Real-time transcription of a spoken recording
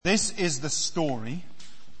This is the story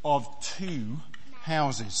of two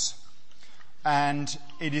houses. And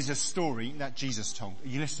it is a story that Jesus told. Are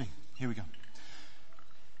you listening? Here we go.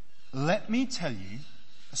 Let me tell you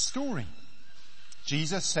a story.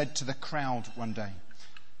 Jesus said to the crowd one day,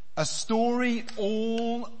 a story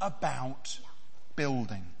all about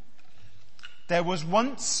building. There was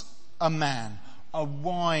once a man, a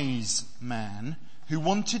wise man, who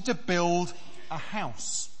wanted to build a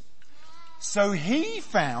house. So he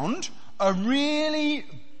found a really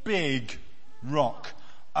big rock.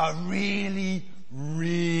 A really,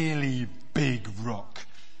 really big rock.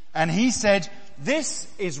 And he said, this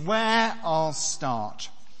is where I'll start.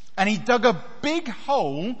 And he dug a big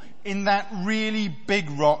hole in that really big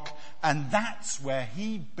rock, and that's where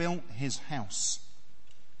he built his house.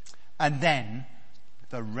 And then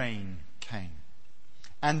the rain came.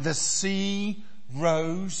 And the sea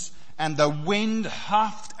rose, and the wind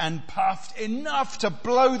huffed and puffed enough to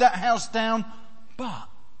blow that house down. But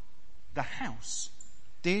the house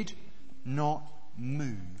did not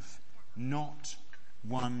move, not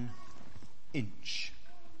 1 inch.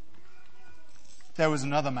 There was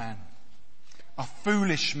another man, a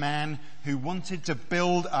foolish man who wanted to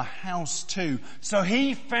build a house too. So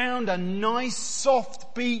he found a nice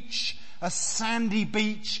soft beach, a sandy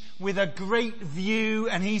beach with a great view,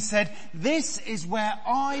 and he said, this is where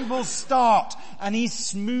I will start. And he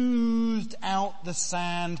smoothed out the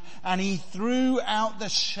sand and he threw out the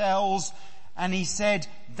shells, and he said,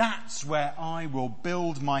 that's where I will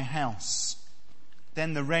build my house.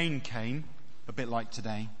 Then the rain came, a bit like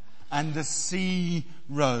today, and the sea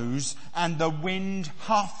rose, and the wind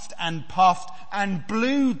huffed and puffed and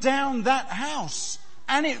blew down that house.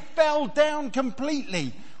 And it fell down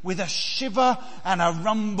completely with a shiver and a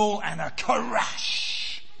rumble and a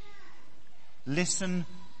crash. Listen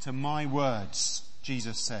to my words,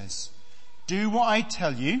 Jesus says. Do what I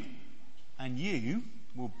tell you, and you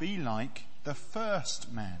will be like the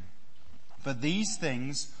first man. For these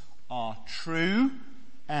things are true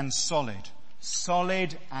and solid,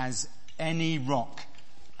 solid as any rock,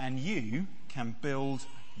 and you can build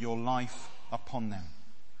your life upon them.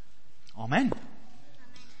 Amen.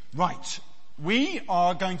 Right. We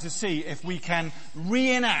are going to see if we can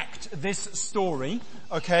reenact this story,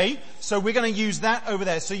 okay? So we're going to use that over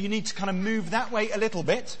there. So you need to kind of move that way a little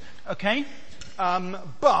bit, okay?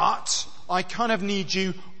 But I kind of need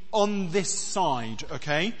you on this side,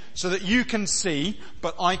 okay? So that you can see,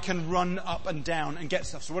 but I can run up and down and get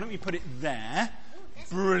stuff. So why don't we put it there?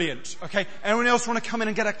 Brilliant. Okay. Anyone else want to come in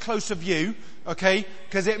and get a closer view? Okay.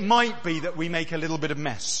 Because it might be that we make a little bit of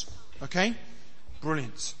mess. Okay.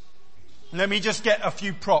 Brilliant. Let me just get a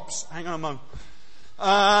few props. Hang on a moment.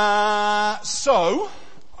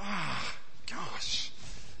 Gosh.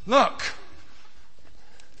 Look.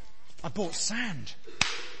 I bought sand.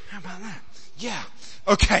 How about that? Yeah.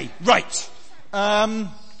 Okay. Right.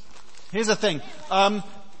 Here's the thing.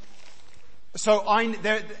 This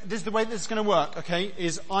is the way this is going to work, okay,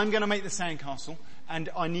 is I'm going to make the sandcastle, and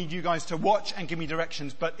I need you guys to watch and give me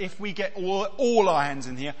directions, but if we get all our hands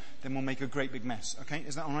in here, then we'll make a great big mess, okay?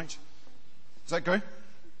 Is that alright? Does that go?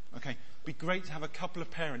 Okay. Be great to have a couple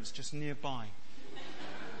of parents just nearby.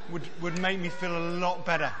 Would make me feel a lot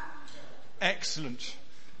better. Excellent.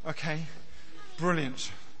 Okay.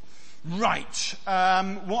 Brilliant. Right.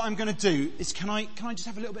 What I'm going to do is, can I just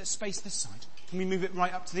have a little bit of space this side? Can we move it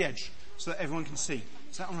right up to the edge so that everyone can see?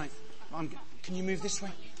 Is that all right? Can you move this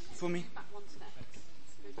way for me?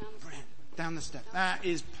 Brilliant. Down the step. That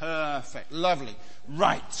is perfect. Lovely.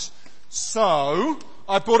 Right. So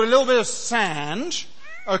I brought a little bit of sand.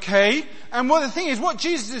 Okay. And what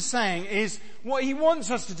Jesus is saying is what he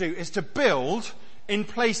wants us to do is to build in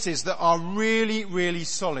places that are really, really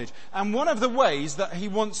solid. And one of the ways that he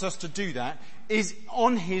wants us to do that is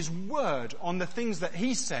on his word, on the things that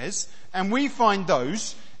he says, and we find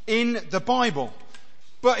those in the Bible.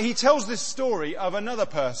 But he tells this story of another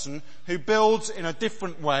person who builds in a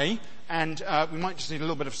different way, and we might just need a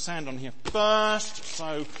little bit of sand on here first.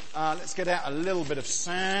 So let's get out a little bit of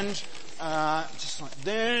sand, just like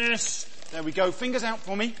this. There we go. Fingers out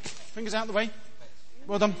for me. Fingers out the way.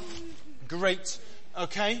 Well done. Great.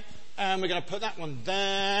 Okay, and we're going to put that one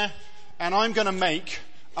there, and I'm going to make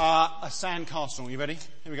a sand castle. You ready?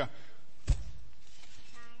 Here we go.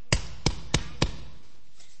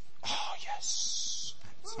 Oh, yes.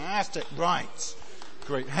 Fantastic. Right.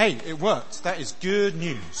 Great. Hey, it worked. That is good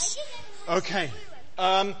news. Okay.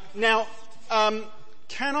 Now,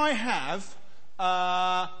 can I have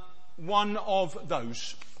one of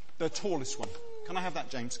those? The tallest one. Can I have that,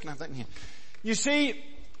 James? Can I have that in here? You see,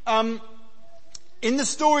 in the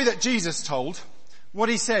story that Jesus told, what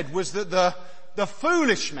he said was that the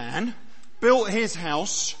foolish man built his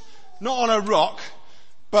house not on a rock,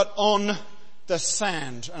 but on the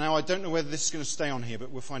sand. And now I don't know whether this is going to stay on here, but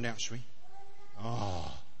we'll find out, shall we?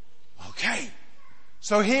 Oh, okay.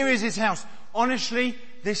 So here is his house. Honestly,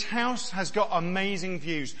 this house has got amazing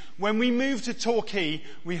views. When we moved to Torquay,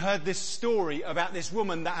 we heard this story about this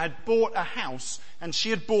woman that had bought a house, and she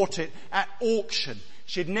had bought it at auction.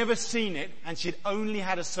 She'd never seen it, and she'd only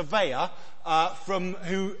had a surveyor from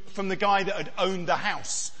the guy that had owned the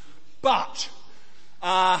house. But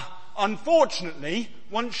unfortunately,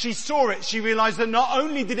 once she saw it, she realized that not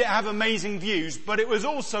only did it have amazing views, but it was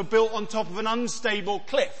also built on top of an unstable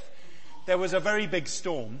cliff. There was a very big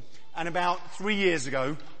storm, and about 3 years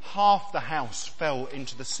ago, half the house fell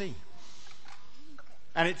into the sea.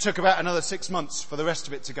 And it took about another 6 months for the rest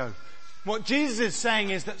of it to go. What Jesus is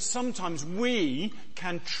saying is that sometimes we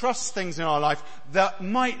can trust things in our life that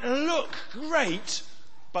might look great,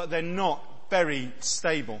 but they're not very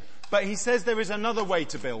stable. But he says there is another way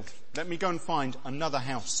to build. Let me go and find another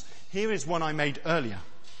house. Here is one I made earlier.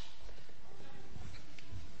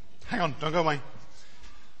 Hang on, don't go away.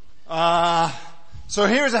 So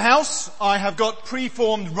here is a house. I have got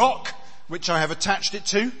preformed rock, which I have attached it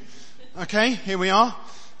to. Okay, here we are.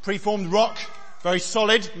 Preformed rock. Very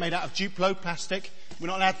solid, made out of Duplo plastic. We're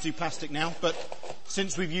not allowed to do plastic now, but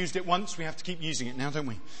since we've used it once, we have to keep using it now, don't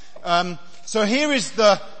we? So here is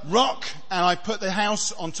the rock, and I put the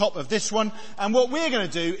house on top of this one. And what we're going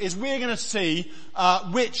to do is we're going to see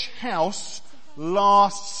which house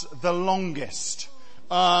lasts the longest.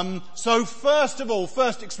 So first of all,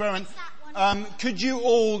 first experiment, could you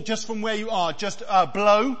all, just from where you are, just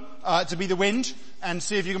blow to be the wind and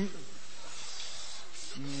see if you can...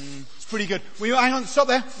 It's pretty good. Hang on, stop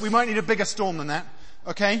there. We might need a bigger storm than that.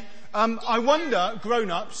 Okay? I wonder,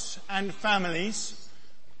 grown-ups and families,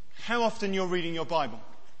 how often you're reading your Bible.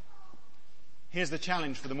 Here's the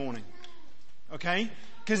challenge for the morning. Okay?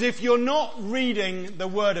 Because if you're not reading the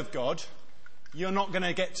Word of God, you're not going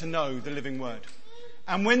to get to know the living Word.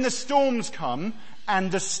 And when the storms come,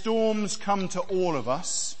 and the storms come to all of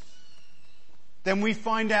us, then we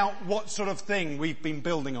find out what sort of thing we've been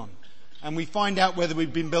building on. And we find out whether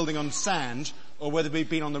we've been building on sand or whether we've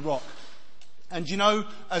been on the rock. And you know,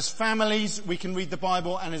 as families, we can read the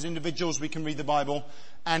Bible, and as individuals, we can read the Bible.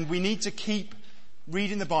 And we need to keep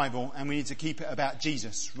reading the Bible, and we need to keep it about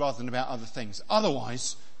Jesus rather than about other things.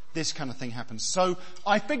 Otherwise, this kind of thing happens. So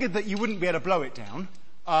I figured that you wouldn't be able to blow it down.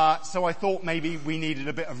 So I thought maybe we needed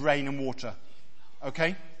a bit of rain and water.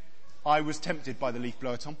 Okay? I was tempted by the leaf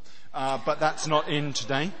blower, Tom. But that's not in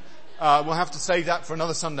today. We'll have to save that for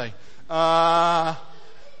another Sunday. Guys,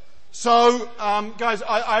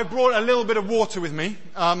 I brought a little bit of water with me,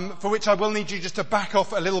 for which I will need you just to back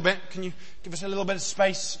off a little bit. Can you give us a little bit of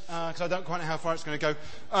space? Because I don't quite know how far it's going to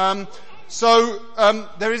go.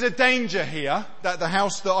 There is a danger here that the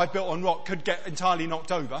house that I built on rock could get entirely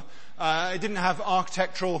knocked over. It didn't have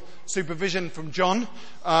architectural supervision from John,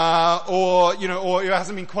 or it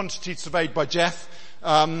hasn't been quantity surveyed by Jeff.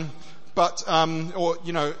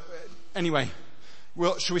 Anyway.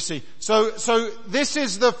 Well, shall we see? So this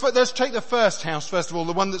is let's take the first house, first of all,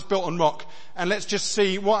 the one that's built on rock, and let's just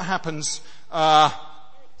see what happens,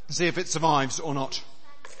 see if it survives or not.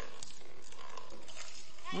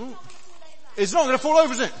 Ooh. It's not going to fall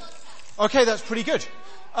over, is it? Okay, that's pretty good.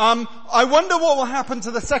 I wonder what will happen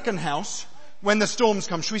to the second house when the storms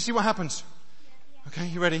come. Shall we see what happens? Okay,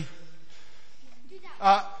 you ready?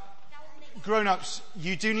 Grown-ups,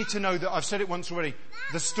 you do need to know that I've said it once already.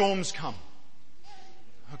 The storms come.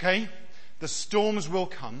 Okay? The storms will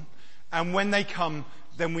come, and when they come,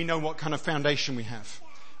 then we know what kind of foundation we have.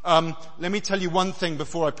 Let me tell you one thing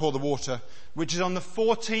before I pour the water, which is on the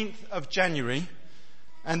 14th of January,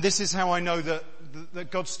 and this is how I know that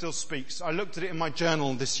God still speaks. I looked at it in my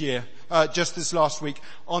journal this year, just this last week.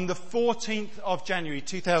 On the 14th of January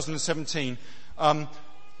 2017,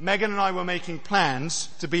 Megan and I were making plans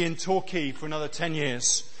to be in Torquay for another 10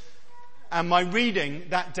 years. And my reading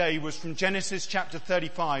that day was from Genesis chapter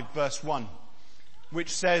 35, verse 1, which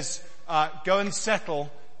says, go and settle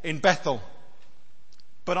in Bethel.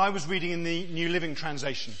 But I was reading in the New Living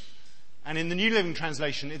Translation. And in the New Living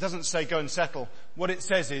Translation, it doesn't say go and settle. What it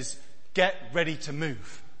says is, get ready to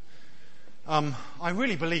move. I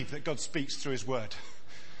really believe that God speaks through His Word,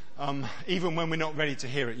 even when we're not ready to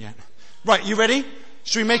hear it yet. Right, you ready?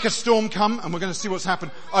 Should we make a storm come? And we're going to see what's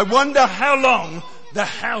happened. I wonder how long the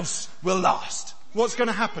house will last. What's going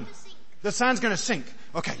to happen? The sand's going to sink.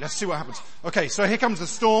 Okay, let's see what happens. Okay, so here comes the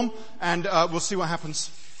storm, and we'll see what happens.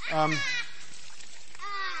 My house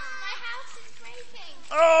is breaking.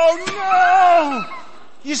 Oh no!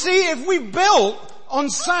 You see, if we built on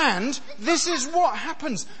sand, this is what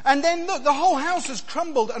happens. And then look, the whole house has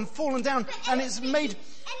crumbled and fallen down, and it's made...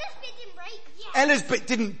 Ella's bit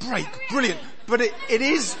didn't break. Brilliant. But it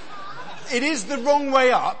is the wrong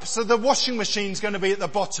way up, so the washing machine's going to be at the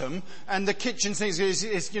bottom, and the kitchen thing is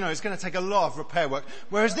it's going to take a lot of repair work,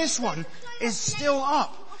 whereas this one is still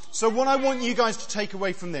up. So what I want you guys to take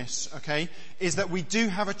away from this, okay, is that we do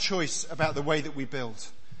have a choice about the way that we build.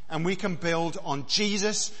 And we can build on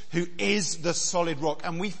Jesus, who is the solid rock.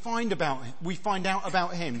 And we find out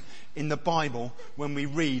about him in the Bible when we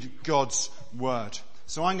read God's word.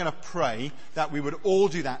 So I'm going to pray that we would all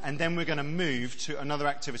do that, and then we're going to move to another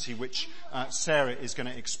activity which Sarah is going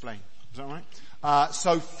to explain. Is that all right?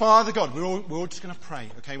 So Father God, we're all just going to pray,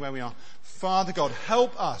 okay, where we are. Father God,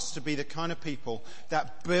 help us to be the kind of people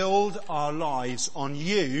that build our lives on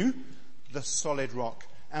you, the solid rock.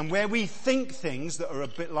 And where we think things that are a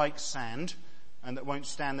bit like sand and that won't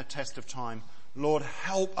stand the test of time, Lord,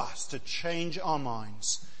 help us to change our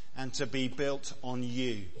minds and to be built on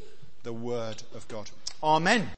you, the word of God. Amen.